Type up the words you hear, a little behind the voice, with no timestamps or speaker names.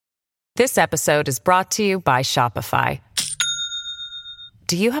This episode is brought to you by Shopify.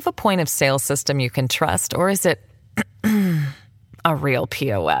 Do you have a point of sale system you can trust, or is it a real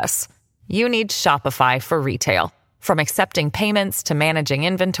POS? You need Shopify for retail. From accepting payments to managing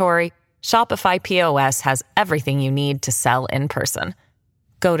inventory, Shopify POS has everything you need to sell in person.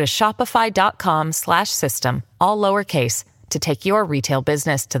 Go to shopify.com/system, all lowercase, to take your retail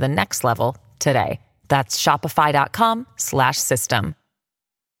business to the next level today. That's shopify.com/system.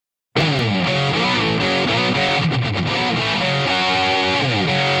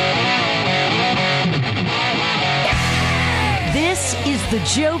 This is the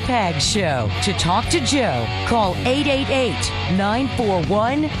Joe Pags Show. To talk to Joe, call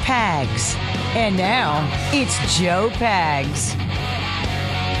 888-941-PAGS. And now, it's Joe Pags.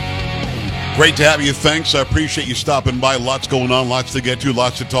 Great to have you. Thanks. I appreciate you stopping by. Lots going on, lots to get to,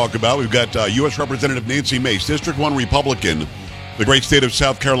 lots to talk about. We've got U.S. Representative Nancy Mace, District 1 Republican, the great state of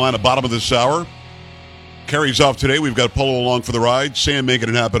South Carolina, bottom of this hour. Carries off today. We've got Polo along for the ride. Sam making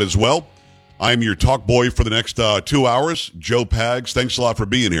it happen as well. I'm your talk boy for the next 2 hours. Joe Pags, thanks a lot for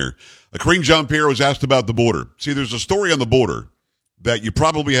being here. Karine Jean-Pierre was asked about the border. See, there's a story on the border that you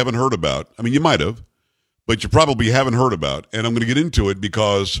probably haven't heard about. I mean, you might have, but you probably haven't heard about. And I'm going to get into it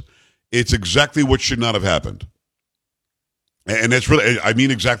because it's exactly what should not have happened. And that's really, I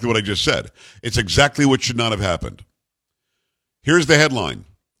mean exactly what I just said. It's exactly what should not have happened. Here's the headline.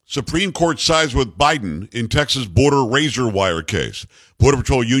 Supreme Court sides with Biden in Texas border razor wire case. Border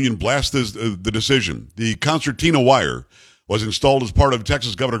Patrol Union blasts the decision. The concertina wire was installed as part of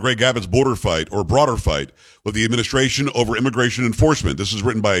Texas Governor Greg Abbott's border fight, or broader fight, with the administration over immigration enforcement. This is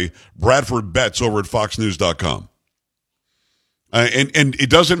written by Bradford Betts over at FoxNews.com. And it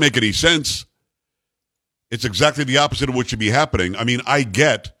doesn't make any sense. It's exactly the opposite of what should be happening. I mean, I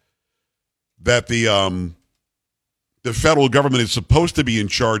get that the federal government is supposed to be in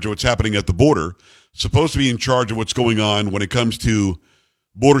charge of what's happening at the border, supposed to be in charge of what's going on when it comes to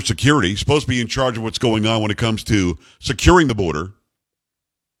border security, supposed to be in charge of what's going on when it comes to securing the border,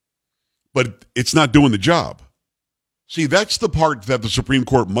 but it's not doing the job. See, that's the part that the Supreme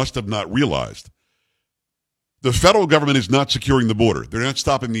Court must have not realized. The federal government is not securing the border. They're not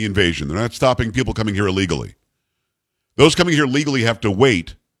stopping the invasion. They're not stopping people coming here illegally. Those coming here legally have to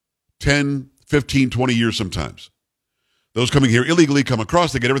wait 10, 15, 20 years sometimes. Those coming here illegally come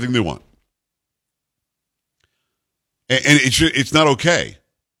across, they get everything they want. And it's not okay.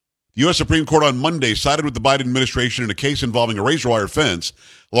 The U.S. Supreme Court on Monday sided with the Biden administration in a case involving a razor wire fence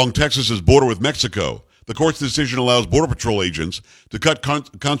along Texas's border with Mexico. The court's decision allows Border Patrol agents to cut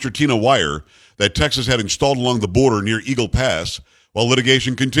concertina wire that Texas had installed along the border near Eagle Pass while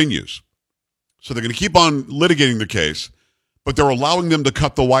litigation continues. So they're going to keep on litigating the case, but they're allowing them to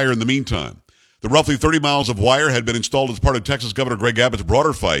cut the wire in the meantime. The roughly 30 miles of wire had been installed as part of Texas Governor Greg Abbott's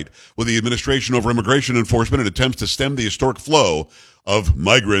broader fight with the administration over immigration enforcement in attempts to stem the historic flow of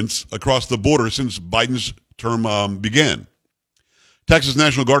migrants across the border since Biden's term began. Texas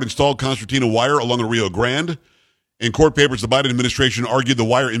National Guard installed concertina wire along the Rio Grande. In court papers, the Biden administration argued the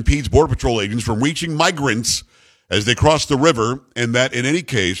wire impedes Border Patrol agents from reaching migrants as they cross the river, and that in any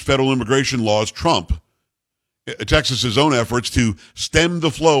case, federal immigration laws trump Texas's own efforts to stem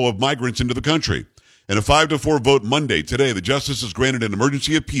the flow of migrants into the country. In a 5-4 vote Monday, today, the justices granted an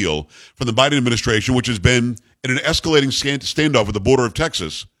emergency appeal from the Biden administration, which has been in an escalating standoff at the border of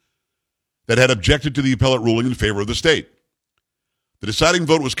Texas that had objected to the appellate ruling in favor of the state. The deciding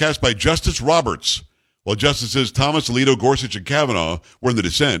vote was cast by Justice Roberts, while Justices Thomas, Alito, Gorsuch, and Kavanaugh were in the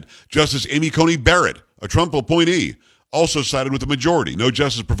dissent. Justice Amy Coney Barrett, a Trump appointee, also sided with the majority. No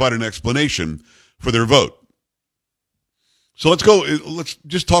justice provided an explanation for their vote. So let's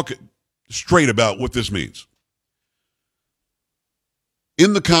just talk straight about what this means.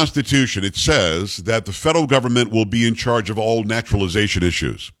 In the Constitution, it says that the federal government will be in charge of all naturalization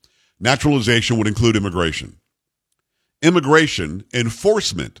issues. Naturalization would include immigration. Immigration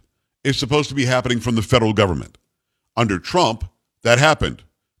enforcement is supposed to be happening from the federal government. Under Trump, that happened.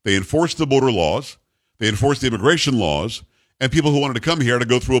 They enforced the border laws, they enforced the immigration laws, and people who wanted to come here had to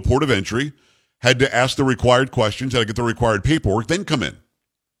go through a port of entry, had to ask the required questions, had to get the required paperwork, then come in.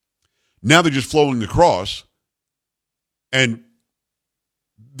 Now they're just flowing across, and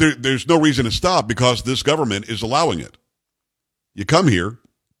there's no reason to stop because this government is allowing it. You come here,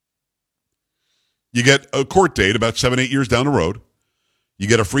 you get a court date about 7-8 years down the road, you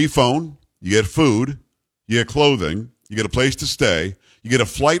get a free phone, you get food, you get clothing, you get a place to stay, you get a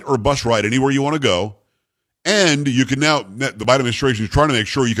flight or bus ride anywhere you want to go, and you can now, the Biden administration is trying to make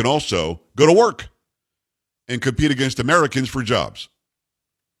sure you can also go to work and compete against Americans for jobs.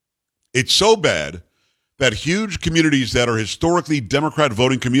 It's so bad that huge communities that are historically Democrat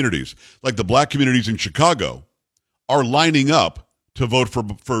voting communities, like the black communities in Chicago, are lining up to vote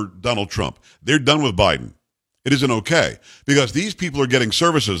for Donald Trump. They're done with Biden. It isn't okay because these people are getting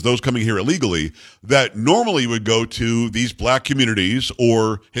services, those coming here illegally, that normally would go to these black communities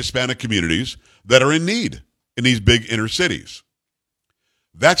or Hispanic communities that are in need in these big inner cities.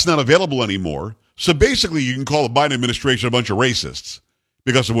 That's not available anymore. So basically, you can call the Biden administration a bunch of racists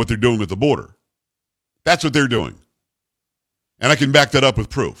because of what they're doing with the border. That's what they're doing. And I can back that up with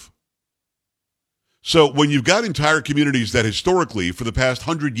proof. So when you've got entire communities that historically, for the past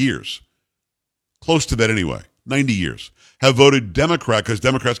 100 years, close to that anyway, 90 years, have voted Democrat because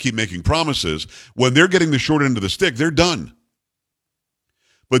Democrats keep making promises, when they're getting the short end of the stick, they're done.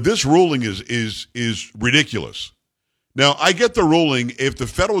 But this ruling is ridiculous. Now, I get the ruling if the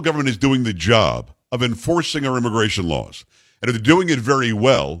federal government is doing the job of enforcing our immigration laws, and if they're doing it very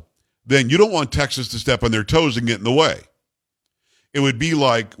well, then you don't want Texas to step on their toes and get in the way. It would be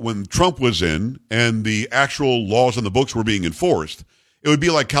like when Trump was in and the actual laws on the books were being enforced. It would be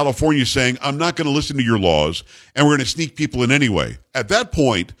like California saying, I'm not going to listen to your laws, and we're going to sneak people in anyway. At that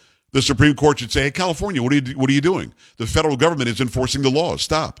point, the Supreme Court should say, hey, California, what are you doing? The federal government is enforcing the laws.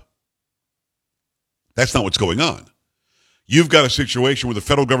 Stop. That's not what's going on. You've got a situation where the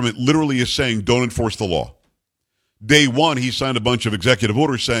federal government literally is saying, don't enforce the law. Day one, he signed a bunch of executive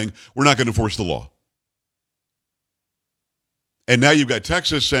orders saying, we're not going to enforce the law. And now you've got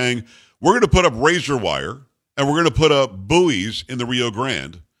Texas saying, we're going to put up razor wire and we're going to put up buoys in the Rio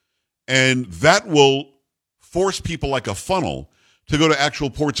Grande, and that will force people like a funnel to go to actual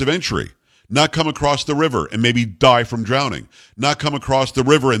ports of entry, not come across the river and maybe die from drowning, not come across the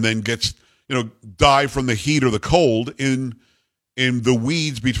river and then die from the heat or the cold in the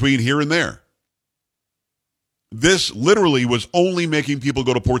weeds between here and there. This literally was only making people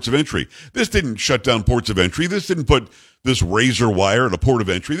go to ports of entry. This didn't shut down ports of entry. This didn't put this razor wire at a port of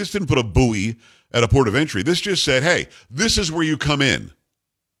entry. This didn't put a buoy at a port of entry. This just said, hey, this is where you come in.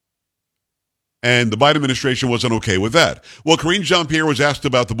 And the Biden administration wasn't okay with that. Well, Karine Jean-Pierre was asked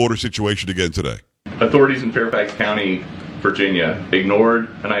about the border situation again today. Authorities in Fairfax County, Virginia, ignored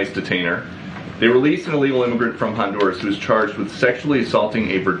an ICE detainer. They released an illegal immigrant from Honduras who is charged with sexually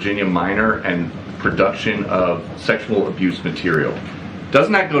assaulting a Virginia minor and production of sexual abuse material.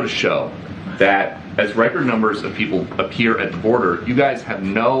 Doesn't that go to show that as record numbers of people appear at the border, you guys have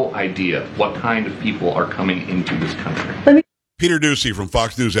no idea what kind of people are coming into this country? Peter Ducey from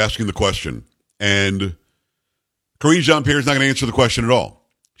Fox News asking the question, and Karine Jean-Pierre is not going to answer the question at all.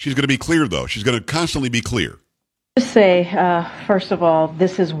 She's going to be clear, though. She's going to constantly be clear. Just say, first of all,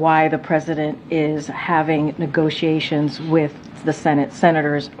 this is why the president is having negotiations with the Senate,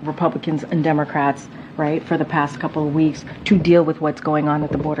 senators, Republicans and Democrats, right, for the past couple of weeks to deal with what's going on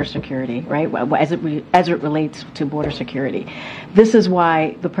with the border security, right, as it relates to border security. This is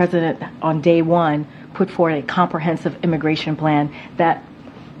why the president on day one put forward a comprehensive immigration plan that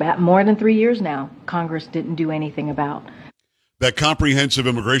more than 3 years now, Congress didn't do anything about. That comprehensive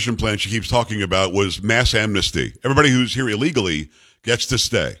immigration plan she keeps talking about was mass amnesty. Everybody who's here illegally gets to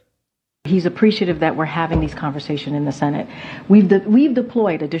stay. He's appreciative that we're having these conversations in the Senate. We've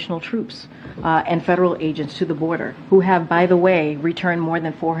deployed additional troops and federal agents to the border who have, by the way, returned more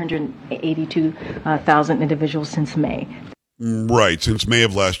than 482,000 individuals since May. Right, since May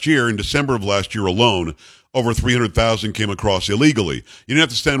of last year. In December of last year alone, over 300,000 came across illegally. You didn't have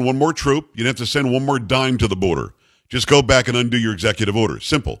to send one more troop. You didn't have to send one more dime to the border. Just go back and undo your executive orders.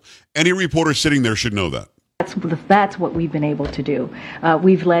 Simple. Any reporter sitting there should know that. That's what we've been able to do.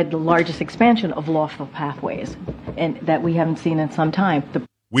 We've led the largest expansion of lawful pathways, and that we haven't seen in some time.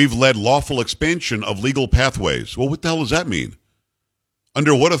 We've led lawful expansion of legal pathways. Well, what the hell does that mean?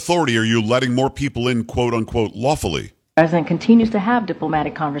 Under what authority are you letting more people in, quote unquote, lawfully? The president continues to have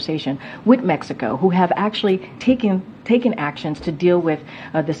diplomatic conversation with Mexico, who have actually taken actions to deal with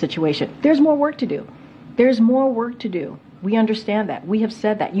the situation. There's more work to do. There's more work to do. We understand that. We have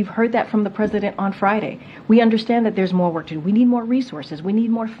said that. You've heard that from the president on Friday. We understand that there's more work to do. We need more resources. We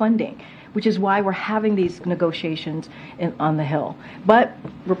need more funding, which is why we're having these negotiations on the Hill. But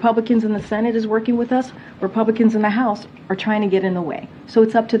Republicans in the Senate is working with us. Republicans in the House are trying to get in the way. So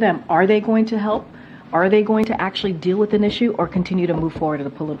it's up to them. Are they going to help? Are they going to actually deal with an issue or continue to move forward at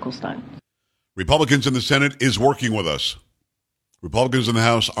a political stunt? Republicans in the Senate is working with us. Republicans in the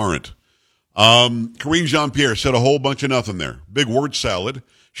House aren't. Karine Jean-Pierre said a whole bunch of nothing there. Big word salad.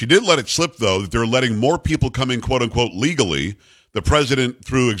 She did let it slip, though, that they're letting more people come in, quote unquote, legally. The president,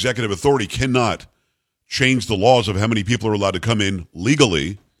 through executive authority, cannot change the laws of how many people are allowed to come in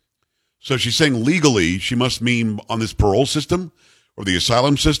legally. So she's saying legally, she must mean on this parole system or the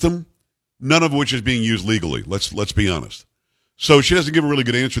asylum system. none of which is being used legally. Let's be honest. So she doesn't give a really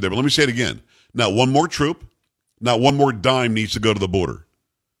good answer there, but let me say it again. Not one more troop, not one more dime needs to go to the border.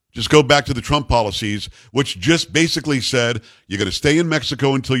 Just go back to the Trump policies, which just basically said you're going to stay in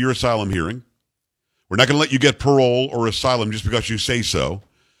Mexico until your asylum hearing. We're not going to let you get parole or asylum just because you say so.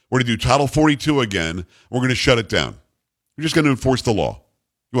 We're going to do Title 42 again. We're going to shut it down. We're just going to enforce the law.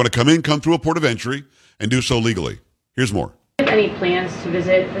 You want to come in, come through a port of entry, and do so legally. Here's more. Any plans to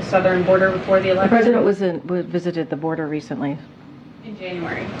visit the southern border before the election? The president visited the border recently. In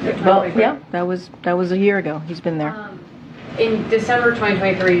January. Well, yeah, that was a year ago. He's been there. In December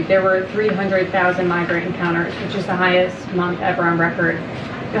 2023, there were 300,000 migrant encounters, which is the highest month ever on record.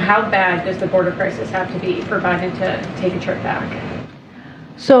 How bad does the border crisis have to be for Biden to take a trip back?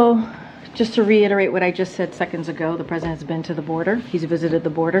 So, just to reiterate what I just said seconds ago, the president has been to the border. He's visited the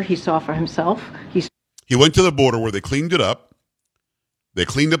border. He saw for himself. He went to the border where they cleaned it up. They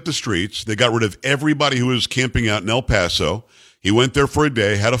cleaned up the streets. They got rid of everybody who was camping out in El Paso. He went there for a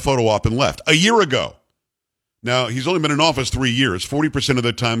day, had a photo op, and left. A year ago. Now, he's only been in office 3 years. 40% of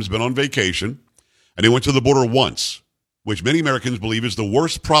the time has been on vacation. And he went to the border once, which many Americans believe is the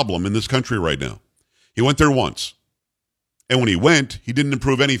worst problem in this country right now. He went there once. And when he went, he didn't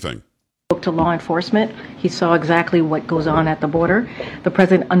improve anything. Spoke to law enforcement. He saw exactly what goes on at the border. The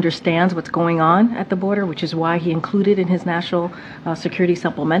president understands what's going on at the border, which is why he included in his national security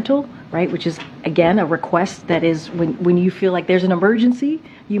supplemental, right, which is, again, a request that is when you feel like there's an emergency,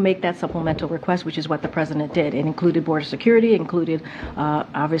 you make that supplemental request, which is what the president did. It included border security, included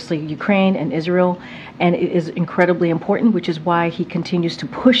obviously Ukraine and Israel, and it is incredibly important, which is why he continues to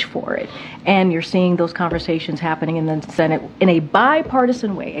push for it. And you're seeing those conversations happening in the Senate in a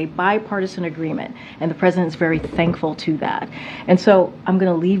bipartisan way, a bipartisan agreement, and the president is very thankful to that. And so I'm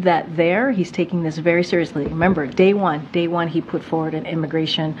going to leave that there. He's taking this very seriously. Remember, day one, he put forward an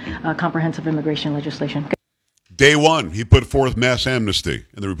immigration, comprehensive immigration legislation. Day one, he put forth mass amnesty,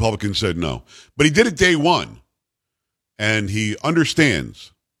 and the Republicans said no. But he did it day one, and he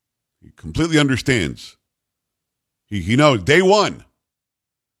understands. He completely understands. He knows, day one.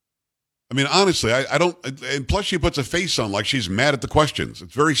 I mean, honestly, I don't, and plus she puts a face on like she's mad at the questions.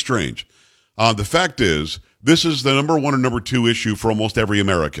 It's very strange. The fact is, this is the number one or number two issue for almost every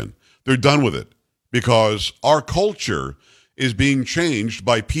American. They're done with it because our culture is being changed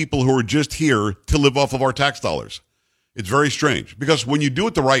by people who are just here to live off of our tax dollars. It's very strange because when you do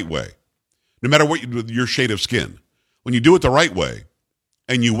it the right way, no matter what your shade of skin, when you do it the right way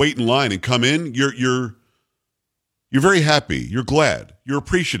and you wait in line and come in, you're very happy. You're glad. You're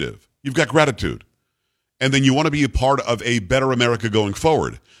appreciative. You've got gratitude. And then you want to be a part of a better America going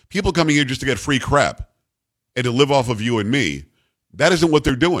forward. People coming here just to get free crap and to live off of you and me, that isn't what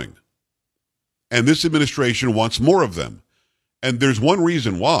they're doing. And this administration wants more of them. And there's one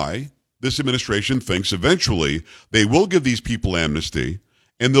reason why this administration thinks eventually they will give these people amnesty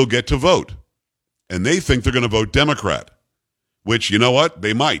and they'll get to vote. And they think they're going to vote Democrat, which, you know what,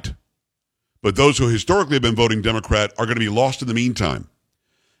 they might. But those who historically have been voting Democrat are going to be lost in the meantime.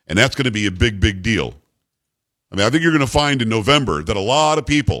 And that's going to be a big, big deal. I mean, I think you're going to find in November that a lot of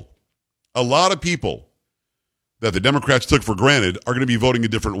people that the Democrats took for granted are going to be voting a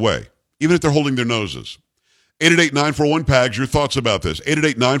different way, even if they're holding their noses. 888-941-PAGS, your thoughts about this.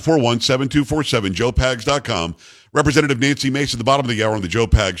 888-941-7247, joepags.com. Representative Nancy Mace at the bottom of the hour on the Joe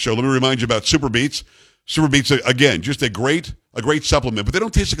Pags Show. Let me remind you about Super Beets. Super Beets, again, just a great supplement, but they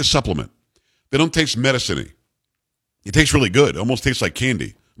don't taste like a supplement. They don't taste medicine-y. It tastes really good. It almost tastes like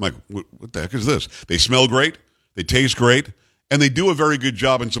candy. I'm like, what the heck is this? They smell great. They taste great. And they do a very good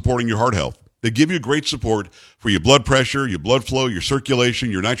job in supporting your heart health. They give you great support for your blood pressure, your blood flow, your circulation,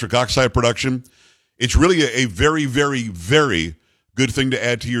 your nitric oxide production. It's really a very, very, very good thing to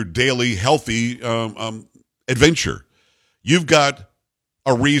add to your daily healthy adventure. You've got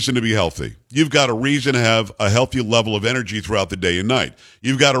a reason to be healthy. You've got a reason to have a healthy level of energy throughout the day and night.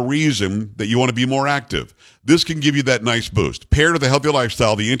 You've got a reason that you want to be more active. This can give you that nice boost. Paired with a healthy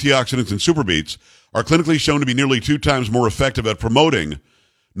lifestyle, the antioxidants in Super Beets are clinically shown to be nearly 2 times more effective at promoting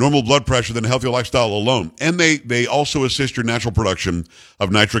normal blood pressure than a healthy lifestyle alone. And they also assist your natural production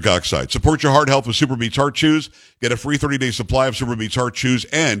of nitric oxide. Support your heart health with Super Beets Heart Chews. Get a free 30-day supply of Super Beets Heart Chews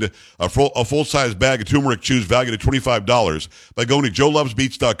and a full-size bag of turmeric chews valued at $25 by going to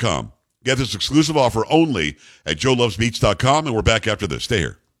joelovesbeets.com. Get this exclusive offer only at joelovesbeets.com, and we're back after this. Stay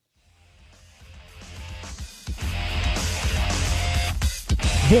here.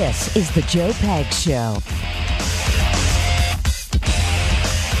 This is the Joe Pags Show.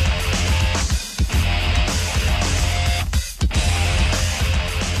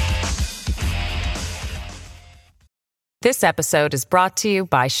 This episode is brought to you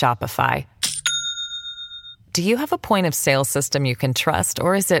by Shopify. Do you have a point of sale system you can trust,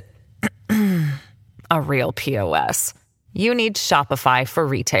 or is it a real POS? You need Shopify for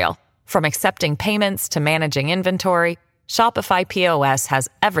retail. From accepting payments to managing inventory, Shopify POS has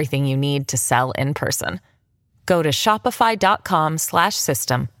everything you need to sell in person. Go to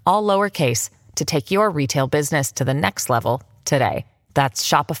shopify.com/system, all lowercase, to take your retail business to the next level today. That's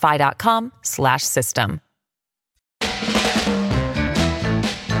shopify.com/system.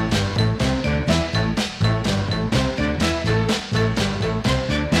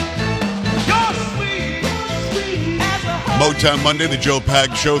 Motown Monday, the Joe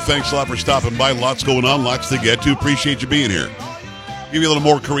Pag Show. Thanks a lot for stopping by. Lots going on, lots to get to. Appreciate you being here. Give you a little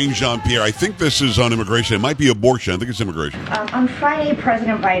more Karine Jean-Pierre. I think this is on immigration. It might be abortion. I think it's immigration. On Friday,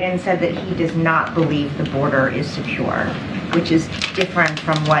 President Biden said that he does not believe the border is secure, which is different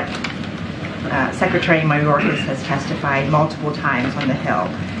from what Secretary Mayorkas has testified multiple times on the Hill.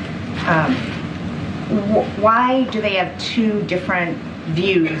 Why do they have two different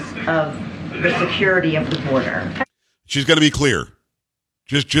views of the security of the border? She's going to be clear.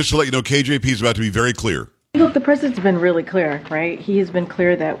 Just to let you know, KJP is about to be very clear. Look, the president's been really clear, right? He has been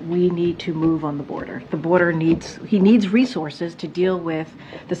clear that we need to move on the border. The border needs resources to deal with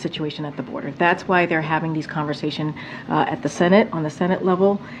the situation at the border. That's why they're having these conversations at the Senate, on the Senate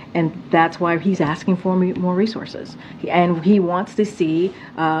level, and that's why he's asking for more resources. And he wants to see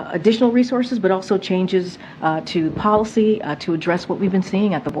additional resources, but also changes to policy to address what we've been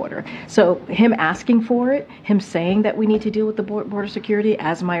seeing at the border. So him asking for it, him saying that we need to deal with the border security,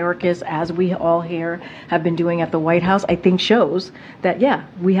 as Mayorkas, as we all here have been doing at the White House, I think shows that,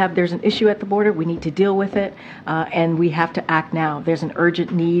 there's an issue at the border. We need to deal with it, and we have to act now. There's an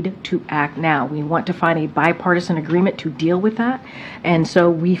urgent need to act now. We want to find a bipartisan agreement to deal with that, and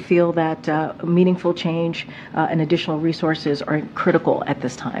so we feel that meaningful change and additional resources are critical at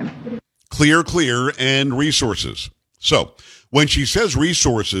this time. Clear, and resources. So when she says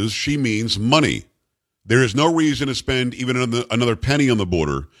resources, she means money. There is no reason to spend even another penny on the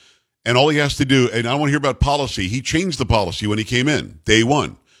border. And all he has to do, and I don't want to hear about policy, he changed the policy when he came in, day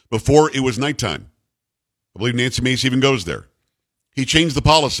one, before it was nighttime. I believe Nancy Mace even goes there. He changed the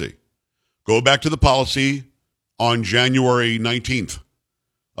policy. Go back to the policy on January 19th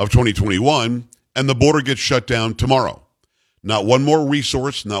of 2021, and the border gets shut down tomorrow. Not one more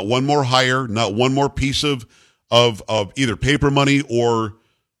resource, not one more hire, not one more piece of either paper money or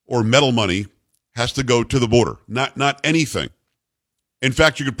metal money has to go to the border. Not anything. In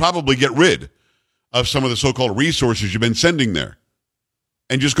fact, you could probably get rid of some of the so-called resources you've been sending there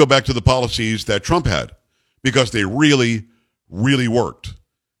and just go back to the policies that Trump had, because they really, really worked.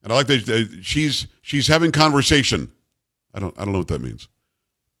 And I like that she's having conversation. I don't know what that means.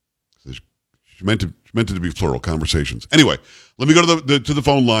 She meant it to be plural, conversations. Anyway, let me go to the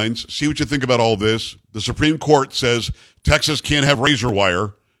phone lines, see what you think about all this. The Supreme Court says Texas can't have razor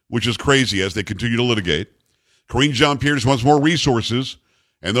wire, which is crazy as they continue to litigate. Karine Jean-Pierre just wants more resources,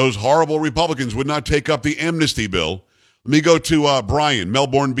 and those horrible Republicans would not take up the amnesty bill. Let me go to Brian,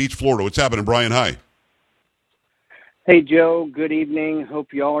 Melbourne Beach, Florida. What's happening, Brian? Hi. Hey, Joe. Good evening.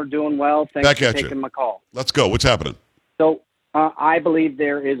 Hope you all are doing well. Thanks for taking my call. Let's go. What's happening? So I believe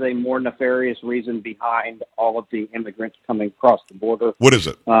there is a more nefarious reason behind all of the immigrants coming across the border. What is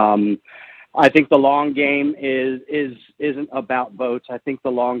it? I think the long game isn't about votes. I think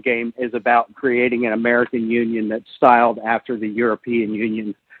the long game is about creating an American Union that's styled after the European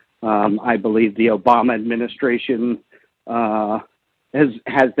Union. I believe the Obama administration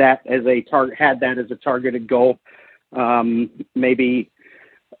had that as a targeted goal. Maybe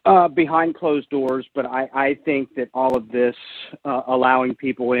behind closed doors, but I think that all of this allowing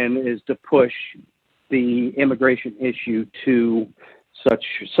people in is to push the immigration issue to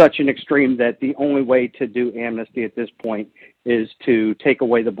such an extreme that the only way to do amnesty at this point is to take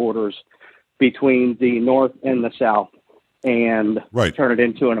away the borders between the North and the South and turn it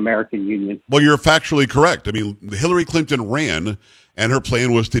into an American Union. Well, you're factually correct. I mean, Hillary Clinton ran, and her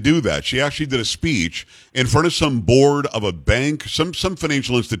plan was to do that. She actually did a speech in front of some board of a bank, some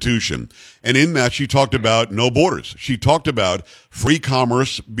financial institution, and in that she talked about no borders. She talked about free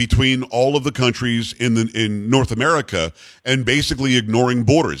commerce between all of the countries in North America, and basically ignoring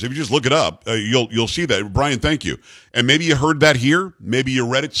borders. If you just look it up, you'll see that. Brian, thank you. And maybe you heard that here, maybe you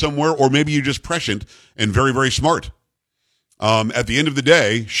read it somewhere, or maybe you're just prescient and very, very smart. At the end of the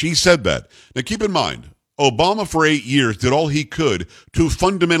day, she said that. Now, keep in mind, Obama for 8 years did all he could to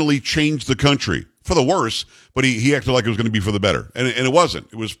fundamentally change the country for the worse, but he acted like it was going to be for the better. And it wasn't.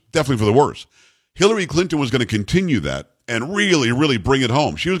 It was definitely for the worse. Hillary Clinton was going to continue that and really, really bring it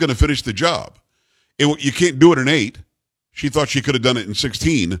home. She was going to finish the job. You can't do it in 8. She thought she could have done it in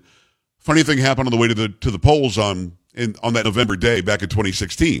 16. Funny thing happened on the way to the polls on that November day back in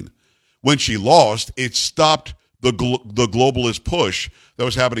 2016. When she lost, it stopped the globalist push that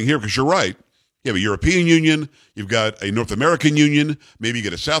was happening here, because you're right. You have a European Union, you've got a North American Union, maybe you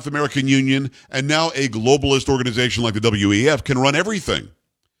get a South American Union, and now a globalist organization like the WEF can run everything.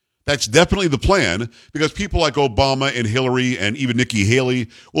 That's definitely the plan, because people like Obama and Hillary and even Nikki Haley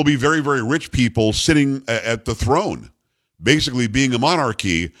will be very, very rich people sitting at the throne, basically being a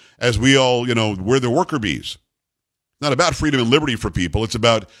monarchy, as we all, we're the worker bees. It's not about freedom and liberty for people. It's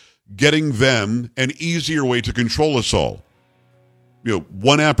about getting them an easier way to control us all.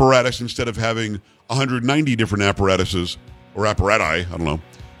 One apparatus instead of having 190 different apparatuses or apparati, I don't know,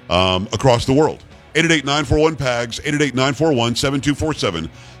 across the world. 888-941-PAGS, 888-941-7247,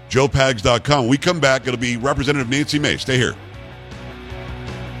 joepags.com. We come back, it'll be Representative Nancy Mace. Stay here.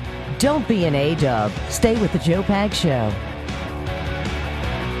 Don't be an A-dub. Stay with the Joe Pags Show.